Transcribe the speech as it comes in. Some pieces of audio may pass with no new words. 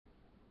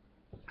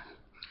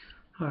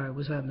Alright,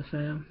 what's happening,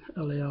 fam?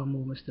 L.A.R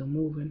movement still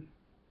moving.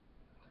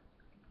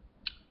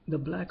 The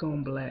black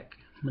on black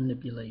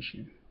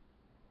manipulation.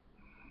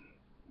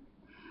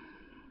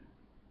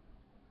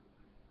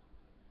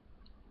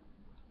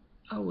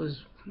 I was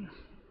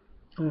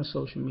on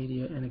social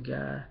media and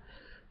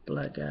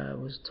black guy,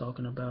 was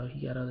talking about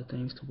he got other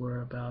things to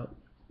worry about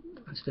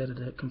instead of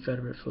the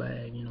Confederate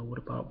flag. What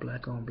about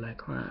black on black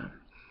crime?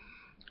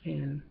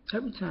 And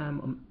every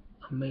time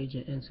a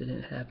major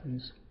incident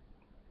happens,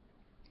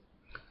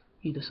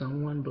 either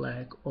someone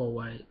black or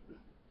white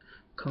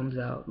comes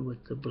out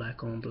with the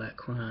black on black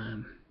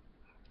crime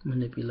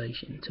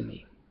manipulation to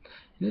me.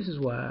 And this is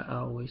why I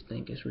always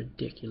think it's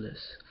ridiculous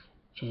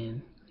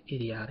and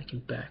idiotic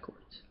and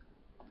backwards.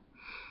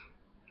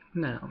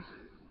 Now,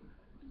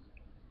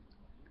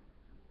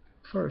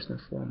 first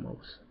and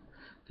foremost,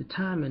 the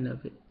timing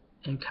of it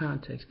and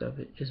context of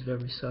it is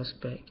very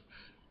suspect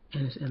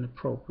and it's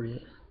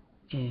inappropriate.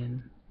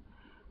 And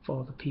for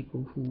all the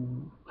people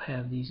who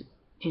have these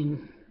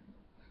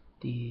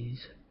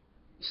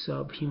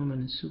subhuman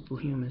and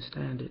superhuman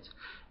standards,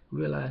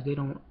 realize they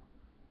don't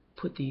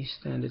put these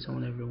standards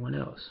on everyone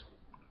else.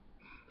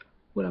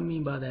 What I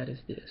mean by that is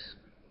this.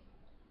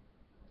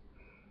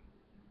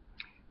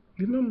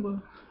 You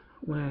remember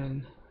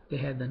when they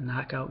had the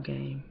knockout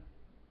game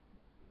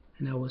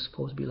and that was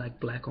supposed to be like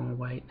black on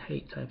white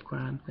hate type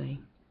crime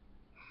thing?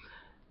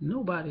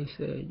 Nobody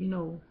said,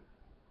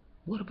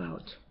 what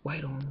about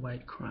white on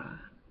white crime?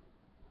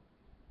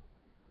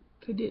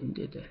 They didn't,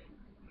 did they?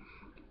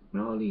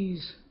 When all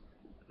these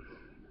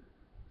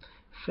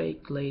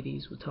fake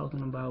ladies were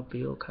talking about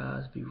Bill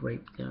Cosby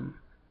raped them,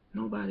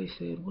 nobody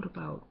said, what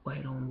about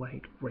white on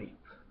white rape?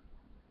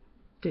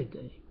 Did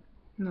they?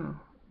 No.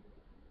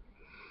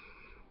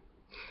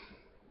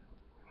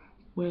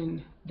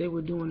 When they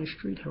were doing a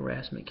street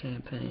harassment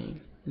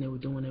campaign, and they were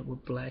doing it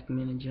with black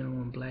men in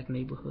general in black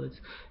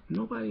neighborhoods,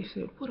 nobody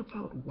said, what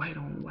about white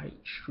on white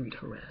street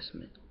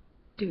harassment?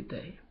 Did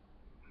they?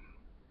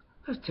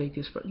 Let's take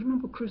this first. You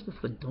remember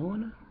Christopher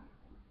Dorner?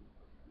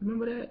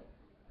 Remember that?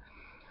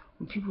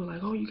 When people were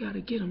like, oh, you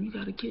gotta get him, they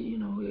gotta get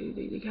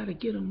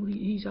him.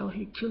 He's out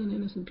here killing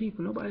innocent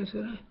people. Nobody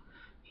said, hey,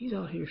 he's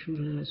out here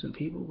shooting innocent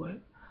people, but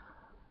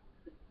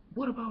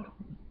what about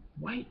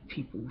white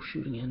people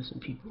shooting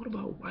innocent people? What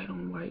about white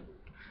on white,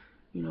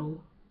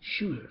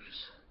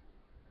 shooters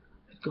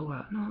that go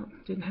out? No,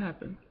 it didn't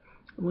happen.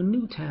 When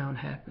Newtown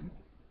happened,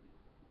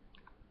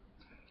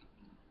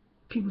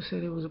 people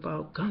said it was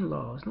about gun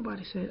laws.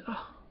 Nobody said,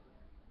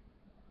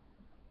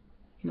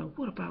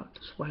 what about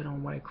this white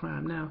on white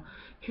crime? Now,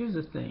 here's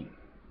the thing.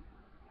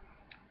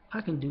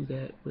 I can do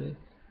that with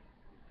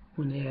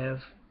when they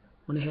have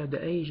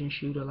the Asian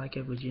shooter like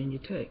at Virginia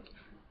Tech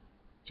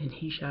and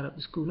he shot up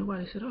the school.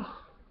 Nobody said, oh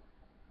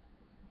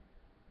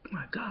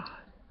my God,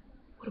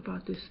 what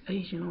about this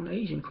Asian on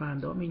Asian crime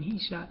though? I mean,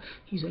 he's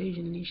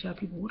Asian and he shot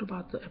people. What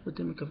about the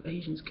epidemic of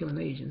Asians killing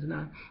Asians?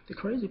 Now, the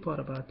crazy part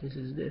about this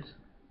is this.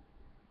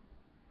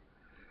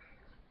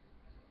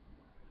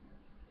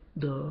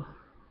 The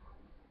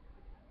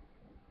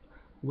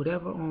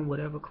whatever on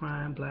whatever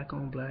crime, black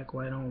on black,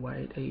 white on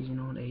white, Asian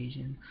on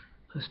Asian,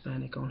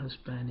 Hispanic on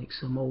Hispanic,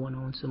 Samoan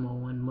on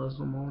Samoan,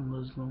 Muslim on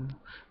Muslim,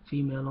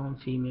 female on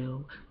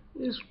female,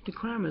 the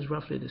crime is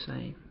roughly the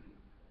same.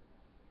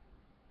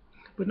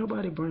 But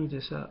nobody brings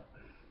this up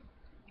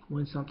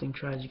when something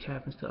tragic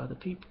happens to other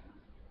people.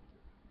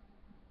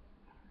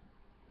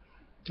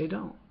 They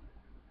don't.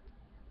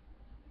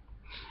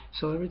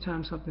 So every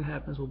time something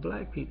happens with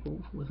black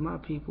people, with my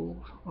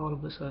people, all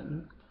of a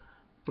sudden,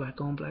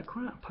 black on black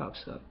crime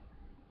pops up.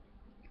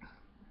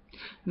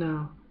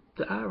 Now,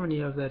 the irony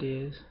of that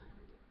is,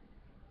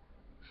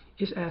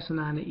 it's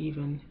asinine to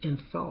even in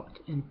thought,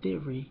 in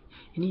theory,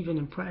 and even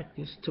in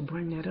practice to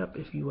bring that up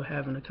if you were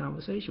having a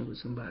conversation with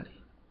somebody.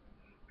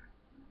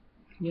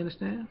 You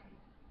understand?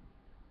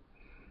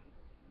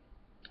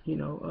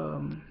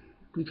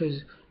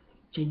 Because,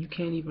 and you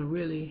can't even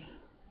really,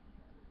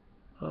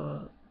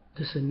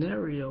 the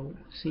scenario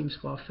seems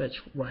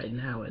far-fetched right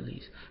now at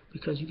least,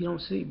 because you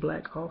don't see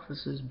black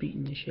officers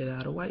beating the shit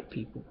out of white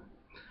people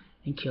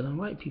and killing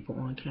white people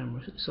on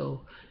camera.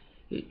 So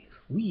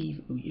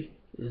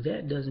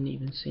that doesn't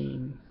even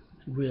seem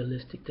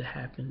realistic to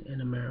happen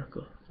in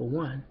America, for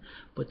one.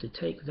 But to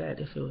take that,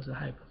 if it was a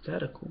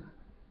hypothetical,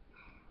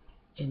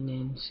 and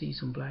then see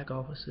some black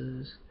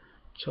officers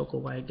choke a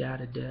white guy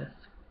to death,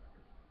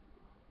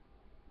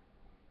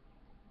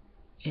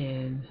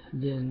 and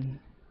then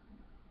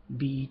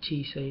BET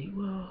say,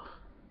 well,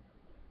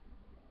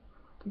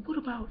 but what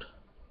about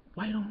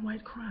white on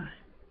white crime?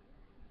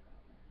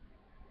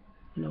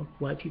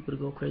 White people to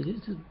go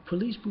crazy.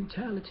 Police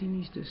brutality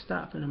needs to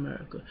stop in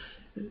America.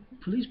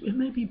 Police, it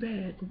may be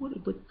bad,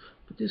 but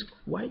this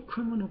white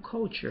criminal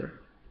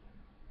culture,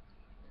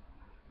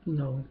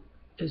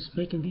 is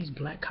making these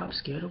black cops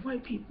scared of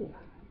white people.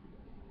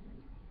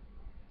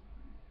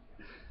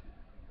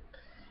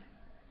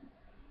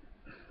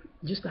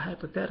 Just a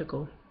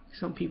hypothetical,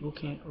 some people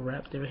can't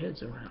wrap their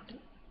heads around it.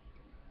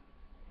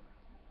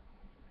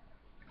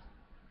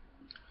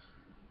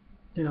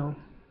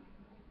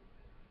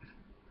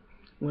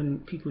 when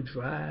people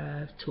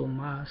drive to a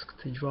mosque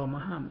to draw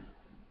Muhammad.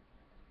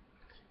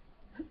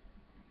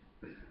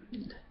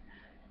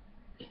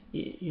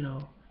 You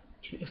know,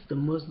 if the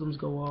Muslims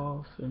go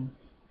off and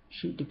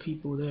shoot the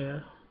people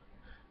there,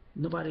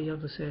 nobody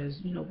ever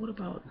says, what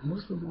about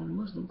Muslim on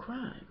Muslim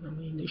crime? I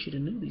mean, they should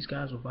have knew these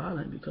guys were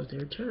violent because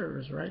they're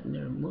terrorists, right? And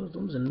they're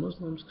Muslims, and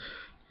Muslims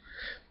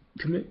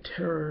commit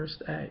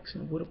terrorist acts,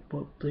 and what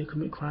they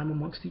commit crime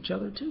amongst each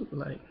other too.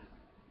 Like,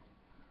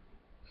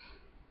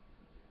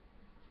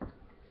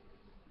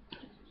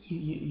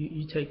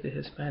 you take the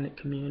Hispanic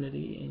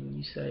community and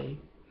you say,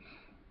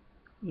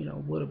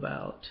 what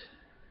about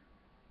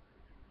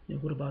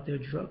their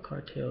drug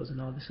cartels and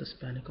all this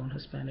Hispanic on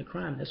Hispanic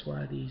crime? That's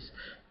why these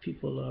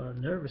people are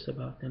nervous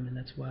about them, and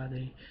that's why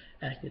they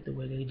acted the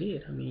way they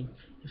did. I mean,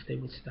 if they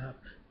would stop,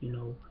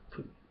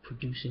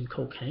 producing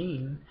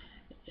cocaine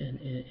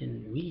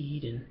and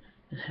weed and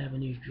having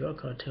these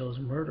drug cartels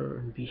murder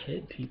and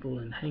behead people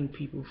and hang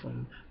people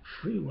from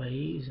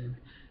freeways, and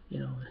you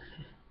know,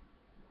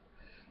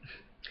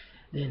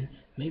 then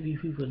maybe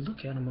we would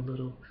look at them a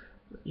little,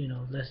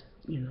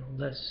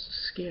 less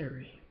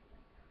scary.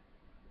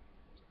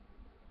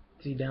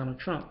 See, Donald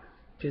Trump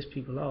pissed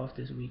people off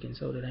this week, and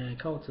so did Ann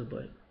Coulter,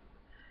 but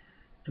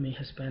I mean,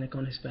 Hispanic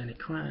on Hispanic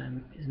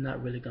crime is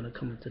not really going to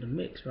come into the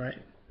mix,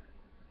 right?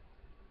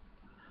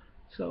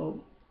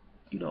 So,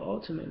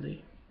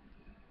 ultimately,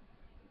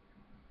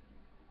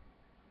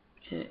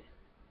 and,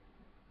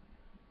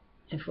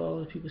 for all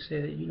the people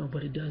say that,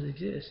 but it does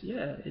exist.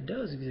 Yeah, it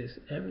does exist.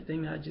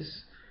 Everything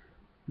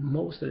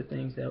most of the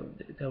things that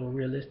were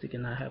realistic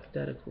and not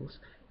hypotheticals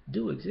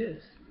do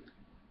exist.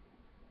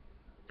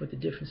 But the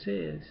difference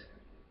is,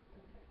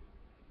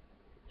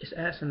 it's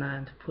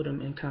asinine to put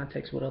them in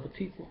context with other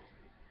people.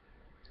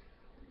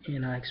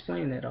 And I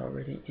explained that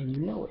already, and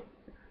you know it.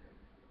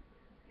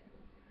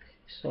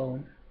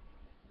 So,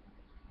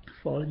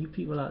 for all you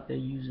people out there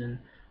using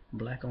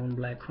black on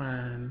black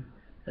crime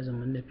as a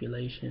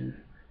manipulation,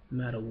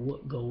 no matter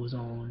what goes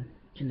on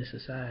in the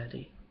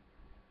society,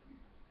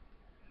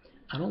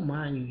 I don't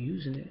mind you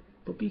using it,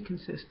 but be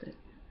consistent.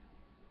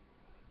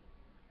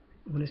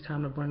 When it's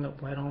time to bring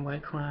up white on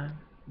white crime,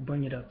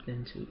 bring it up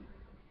then too.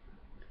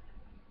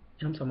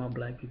 And I'm talking about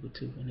black people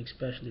too, and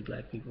especially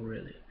black people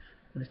really.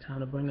 When it's time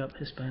to bring up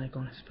Hispanic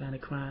on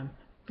Hispanic crime,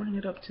 bring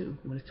it up too.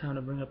 When it's time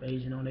to bring up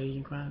Asian on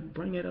Asian crime,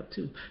 bring it up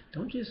too.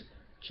 Don't just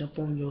jump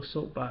on your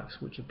soapbox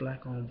with your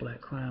black on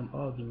black crime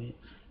argument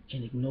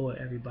and ignore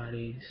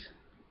everybody's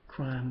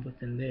crime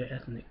within their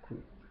ethnic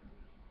group.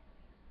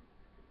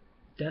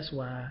 That's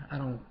why I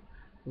don't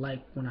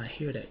like when I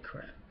hear that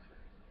crap.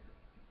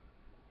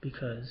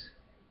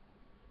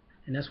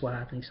 And that's why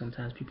I think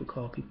sometimes people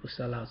call people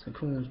sellouts and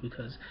coons,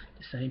 because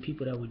the same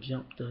people that would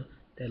jump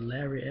that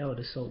Larry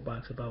Elder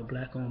soapbox about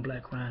black on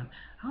black crime.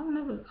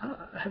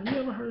 Have you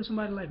ever heard of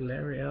somebody like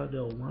Larry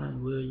Elder or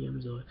Juan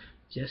Williams or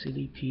Jesse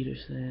Lee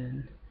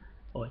Peterson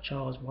or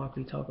Charles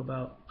Barkley talk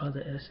about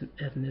other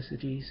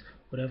ethnicities,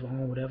 whatever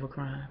on whatever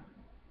crime?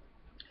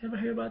 Ever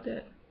hear about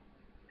that?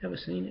 Ever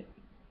seen it?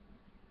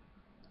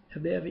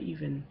 Have they ever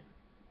even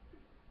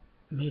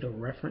made a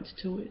reference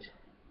to it?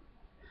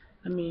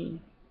 I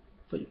mean,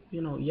 but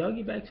y'all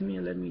get back to me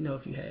and let me know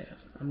if you have.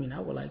 I mean, I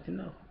would like to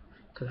know,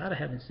 because I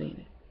haven't seen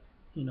it.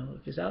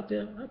 If it's out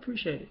there, I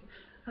appreciate it.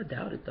 I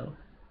doubt it though.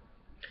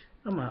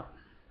 I'm out.